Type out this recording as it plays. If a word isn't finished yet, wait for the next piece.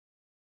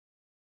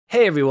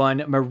Hey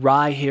everyone,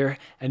 Mirai here,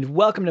 and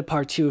welcome to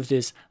part 2 of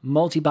this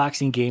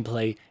multiboxing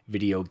gameplay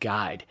video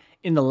guide.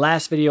 In the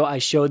last video, I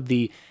showed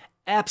the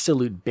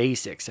absolute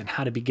basics on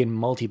how to begin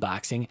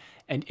multiboxing,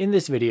 and in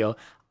this video,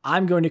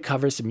 I'm going to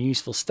cover some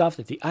useful stuff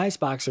that the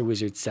ISBoxer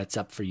Wizard sets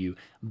up for you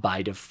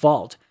by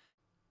default.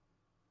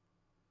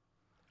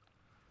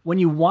 When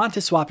you want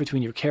to swap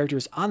between your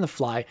characters on the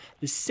fly,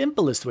 the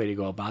simplest way to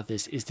go about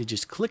this is to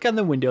just click on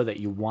the window that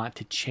you want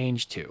to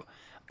change to.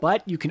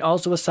 But you can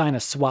also assign a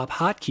swap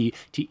hotkey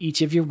to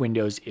each of your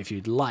windows if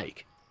you'd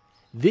like.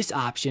 This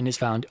option is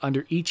found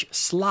under each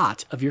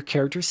slot of your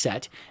character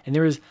set, and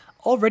there is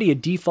already a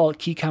default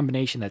key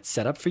combination that's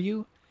set up for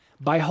you.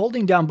 By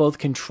holding down both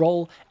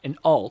Control and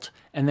Alt,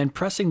 and then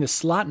pressing the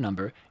slot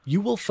number,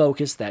 you will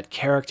focus that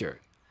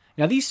character.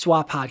 Now these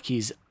swap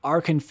hotkeys are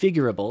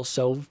configurable,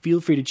 so feel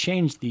free to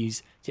change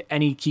these to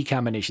any key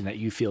combination that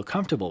you feel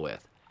comfortable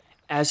with.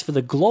 As for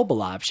the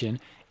global option,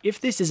 if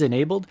this is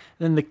enabled,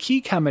 then the key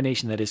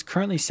combination that is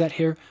currently set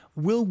here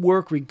will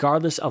work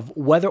regardless of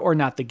whether or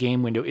not the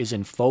game window is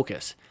in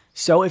focus.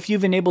 So if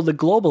you've enabled the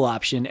global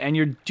option and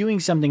you're doing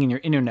something in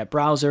your internet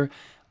browser,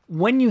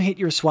 when you hit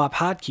your swap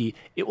hotkey,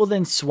 it will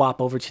then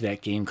swap over to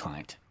that game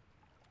client.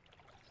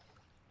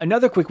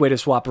 Another quick way to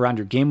swap around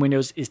your game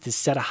windows is to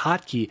set a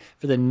hotkey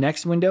for the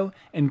next window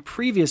and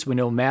previous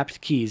window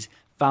mapped keys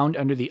found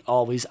under the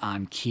Always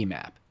On key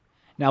map.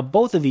 Now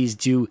both of these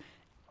do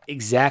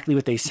exactly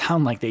what they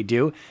sound like they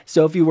do.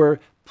 So if you were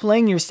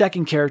playing your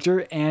second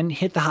character and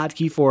hit the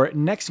hotkey for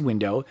next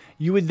window,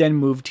 you would then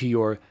move to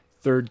your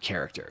third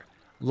character.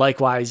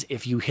 Likewise,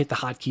 if you hit the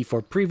hotkey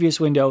for previous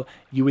window,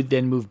 you would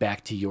then move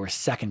back to your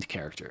second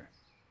character.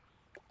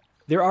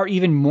 There are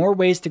even more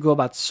ways to go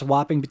about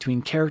swapping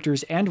between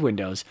characters and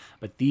windows,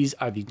 but these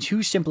are the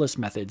two simplest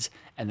methods,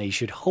 and they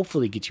should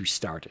hopefully get you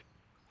started.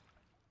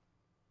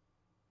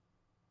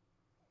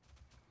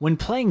 When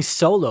playing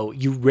solo,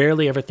 you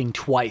rarely ever think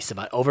twice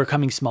about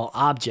overcoming small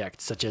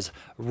objects such as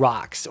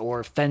rocks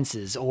or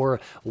fences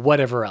or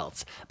whatever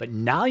else. But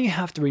now you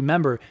have to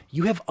remember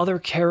you have other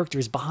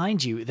characters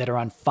behind you that are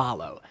on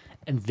follow,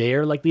 and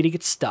they're likely to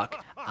get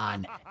stuck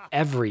on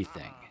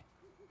everything.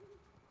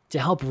 To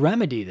help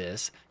remedy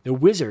this, the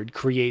wizard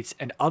creates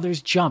an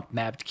others jump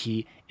mapped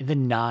key in the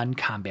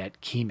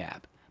non-combat key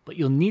map, but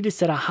you'll need to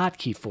set a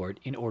hotkey for it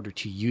in order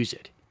to use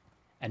it.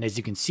 And as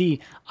you can see,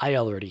 I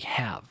already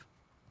have.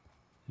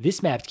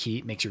 This mapped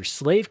key makes your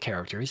slave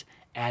characters,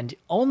 and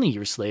only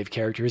your slave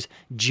characters,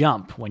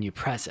 jump when you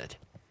press it.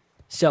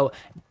 So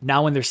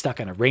now when they're stuck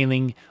on a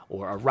railing,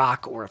 or a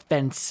rock, or a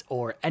fence,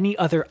 or any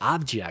other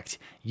object,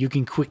 you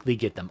can quickly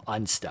get them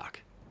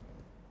unstuck.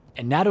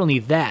 And not only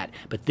that,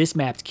 but this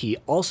mapped key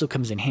also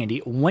comes in handy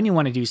when you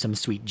want to do some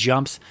sweet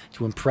jumps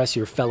to impress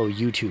your fellow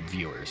YouTube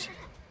viewers.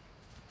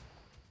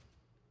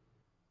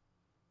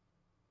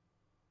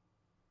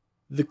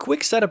 The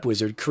Quick Setup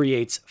Wizard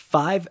creates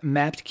 5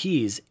 mapped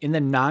keys in the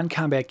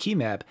non-combat key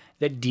map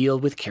that deal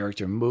with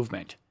character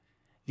movement.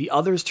 The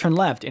Others Turn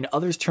Left and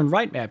Others Turn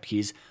Right mapped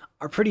keys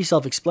are pretty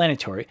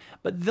self-explanatory,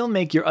 but they'll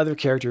make your other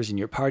characters in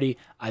your party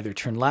either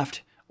turn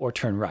left or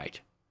turn right.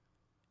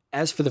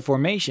 As for the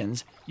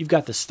formations, you've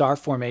got the star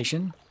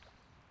formation,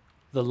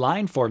 the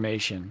line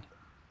formation,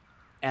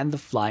 and the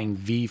flying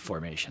V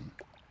formation.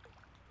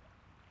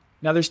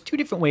 Now there's 2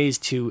 different ways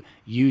to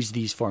use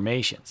these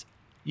formations.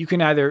 You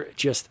can either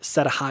just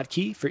set a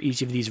hotkey for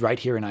each of these right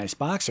here in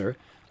ISBoxer,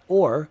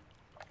 or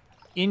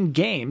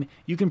in-game,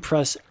 you can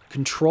press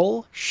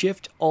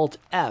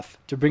Ctrl-Shift-Alt-F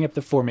to bring up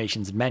the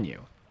Formations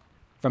menu.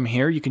 From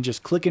here, you can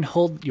just click and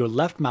hold your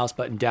left mouse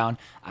button down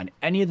on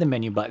any of the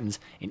menu buttons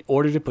in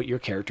order to put your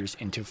characters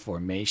into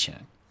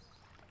formation.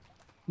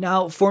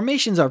 Now,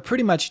 formations are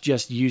pretty much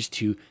just used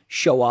to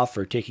show off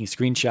for taking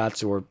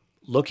screenshots or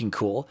looking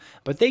cool,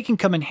 but they can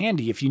come in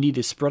handy if you need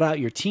to spread out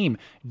your team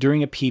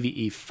during a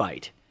PvE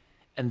fight.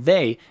 And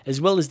they, as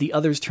well as the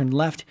Others Turn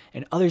Left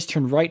and Others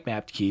Turn Right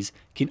mapped keys,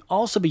 can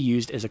also be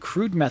used as a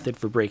crude method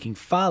for breaking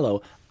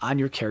follow on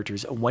your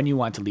characters when you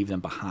want to leave them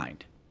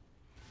behind.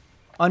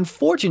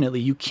 Unfortunately,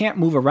 you can't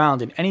move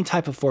around in any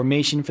type of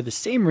formation for the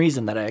same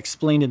reason that I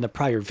explained in the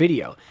prior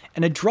video,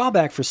 and a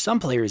drawback for some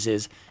players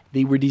is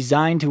they were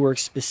designed to work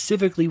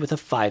specifically with a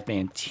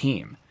 5-man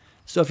team.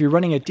 So if you're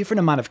running a different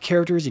amount of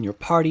characters in your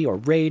party or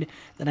raid,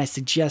 then I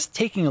suggest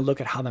taking a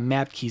look at how the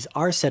mapped keys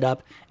are set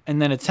up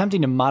and then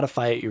attempting to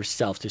modify it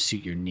yourself to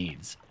suit your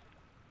needs.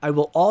 I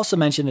will also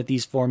mention that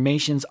these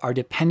formations are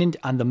dependent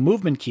on the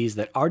movement keys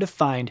that are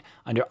defined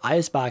under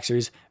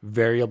ISBoxer's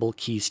variable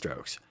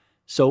keystrokes.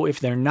 So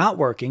if they're not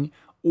working,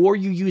 or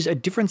you use a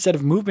different set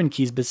of movement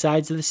keys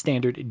besides the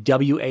standard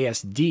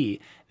WASD,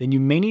 then you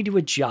may need to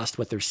adjust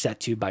what they're set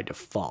to by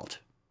default.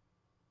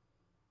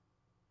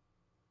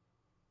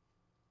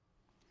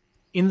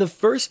 In the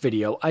first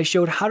video, I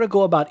showed how to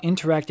go about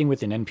interacting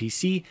with an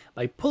NPC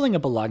by pulling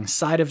up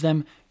alongside of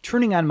them,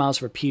 turning on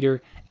mouse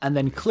repeater, and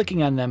then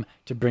clicking on them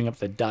to bring up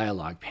the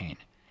dialog pane.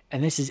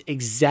 And this is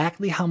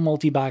exactly how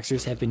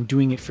multiboxers have been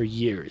doing it for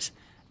years.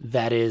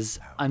 That is,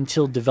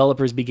 until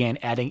developers began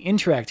adding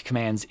interact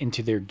commands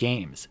into their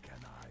games.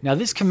 Now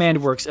this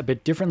command works a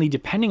bit differently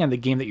depending on the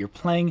game that you're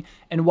playing,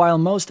 and while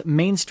most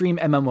mainstream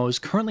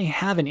MMOs currently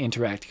have an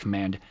interact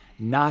command,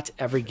 not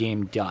every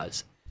game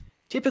does.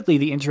 Typically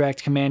the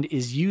interact command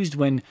is used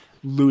when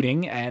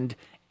looting and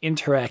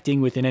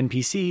interacting with an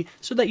NPC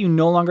so that you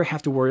no longer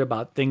have to worry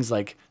about things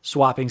like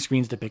swapping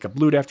screens to pick up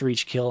loot after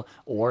each kill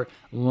or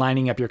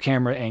lining up your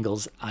camera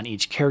angles on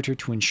each character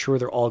to ensure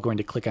they're all going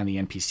to click on the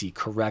NPC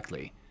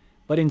correctly.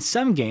 But in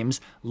some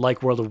games,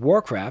 like World of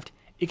Warcraft,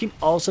 it can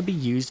also be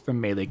used for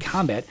melee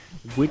combat,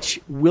 which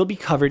will be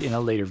covered in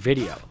a later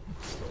video.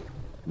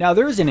 Now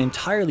there is an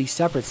entirely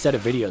separate set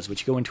of videos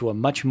which go into a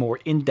much more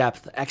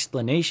in-depth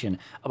explanation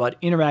about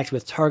interact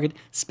with target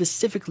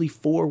specifically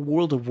for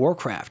World of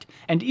Warcraft,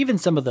 and even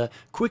some of the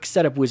Quick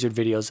Setup Wizard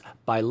videos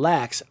by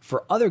Lax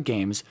for other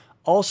games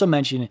also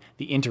mention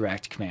the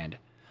interact command.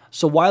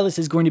 So while this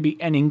is going to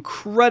be an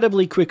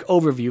incredibly quick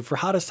overview for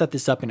how to set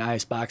this up in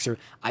ISBoxer,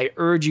 I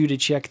urge you to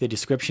check the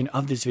description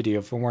of this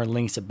video for more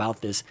links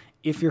about this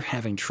if you're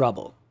having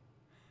trouble.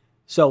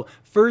 So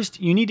first,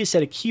 you need to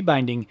set a key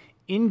binding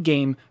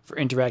in-game for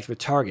interact with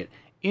target.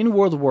 In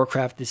World of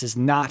Warcraft, this is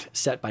not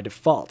set by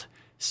default.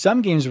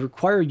 Some games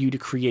require you to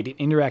create an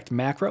interact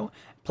macro,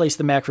 place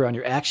the macro on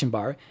your action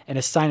bar, and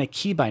assign a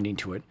key binding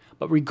to it,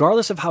 but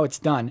regardless of how it's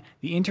done,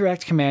 the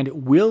interact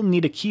command will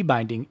need a key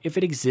binding if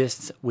it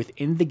exists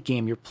within the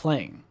game you're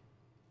playing.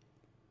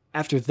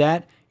 After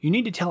that, you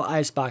need to tell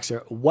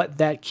ISBoxer what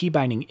that key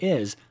binding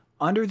is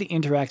under the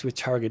interact with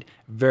target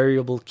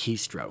variable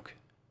keystroke.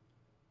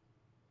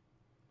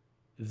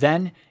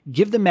 Then,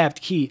 give the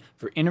mapped key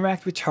for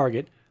interact with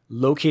target,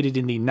 located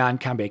in the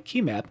non-combat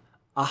key map,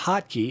 a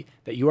hotkey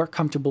that you are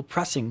comfortable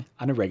pressing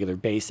on a regular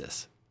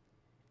basis.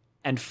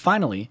 And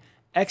finally,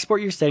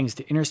 export your settings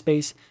to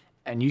Interspace,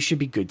 and you should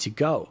be good to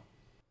go.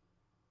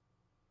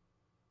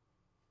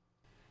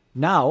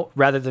 Now,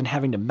 rather than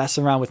having to mess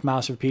around with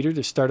mouse repeater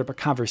to start up a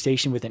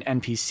conversation with an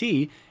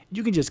NPC,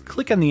 you can just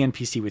click on the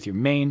NPC with your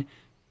main,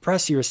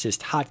 press your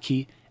assist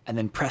hotkey, and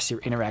then press your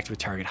interact with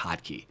target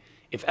hotkey.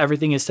 If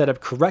everything is set up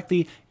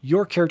correctly,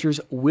 your characters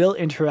will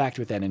interact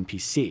with that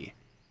NPC.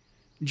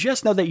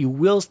 Just know that you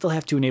will still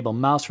have to enable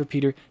mouse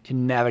repeater to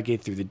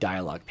navigate through the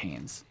dialog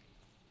panes.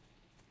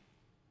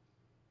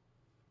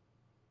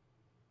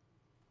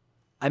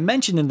 I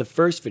mentioned in the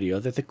first video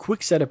that the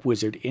Quick Setup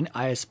Wizard in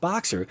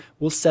ISBoxer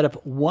will set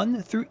up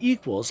 1 through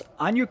equals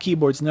on your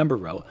keyboard's number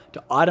row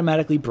to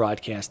automatically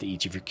broadcast to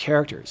each of your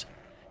characters.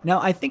 Now,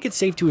 I think it's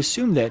safe to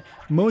assume that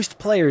most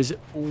players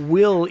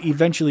will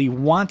eventually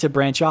want to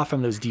branch off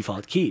from those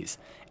default keys,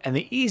 and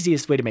the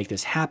easiest way to make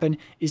this happen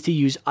is to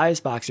use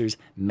ISBoxer's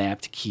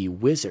Mapped Key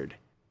Wizard.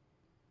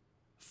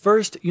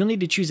 First, you'll need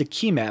to choose a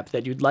key map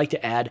that you'd like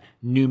to add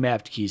new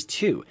mapped keys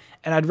to,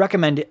 and I'd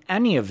recommend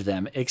any of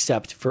them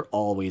except for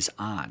Always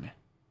On.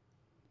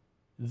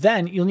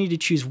 Then, you'll need to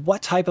choose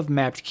what type of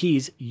mapped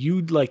keys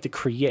you'd like to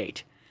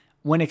create.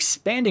 When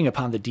expanding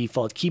upon the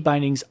default key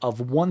bindings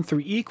of 1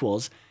 through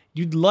equals,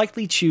 you'd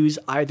likely choose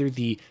either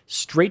the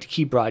straight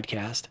key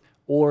broadcast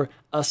or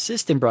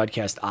assistant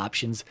broadcast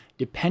options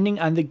depending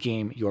on the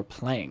game you're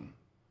playing.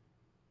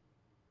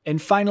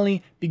 And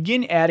finally,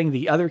 begin adding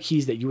the other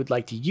keys that you would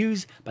like to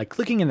use by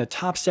clicking in the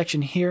top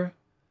section here,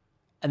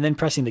 and then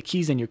pressing the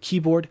keys on your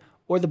keyboard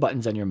or the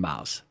buttons on your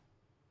mouse.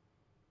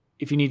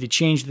 If you need to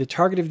change the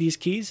target of these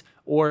keys,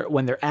 or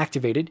when they're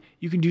activated,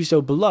 you can do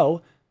so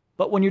below,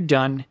 but when you're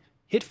done,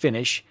 hit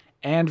finish,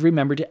 and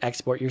remember to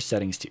export your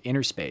settings to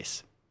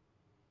Interspace.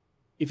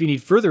 If you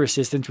need further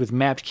assistance with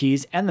mapped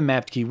keys and the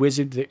Mapped Key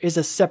Wizard, there is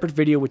a separate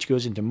video which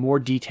goes into more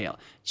detail.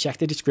 Check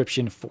the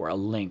description for a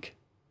link.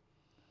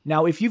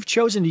 Now, if you've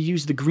chosen to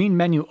use the green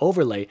menu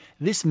overlay,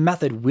 this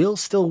method will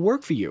still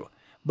work for you.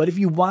 But if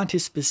you want to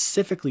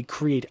specifically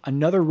create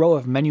another row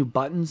of menu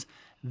buttons,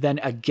 then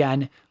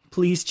again,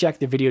 please check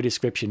the video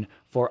description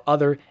for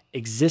other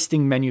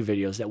existing menu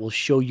videos that will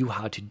show you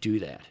how to do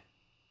that.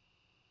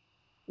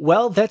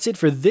 Well, that's it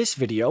for this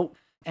video.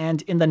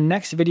 And in the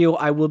next video,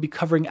 I will be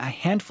covering a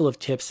handful of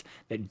tips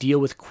that deal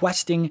with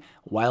questing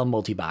while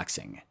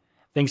multiboxing.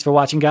 Thanks for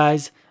watching,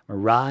 guys.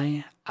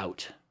 Mirai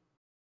out.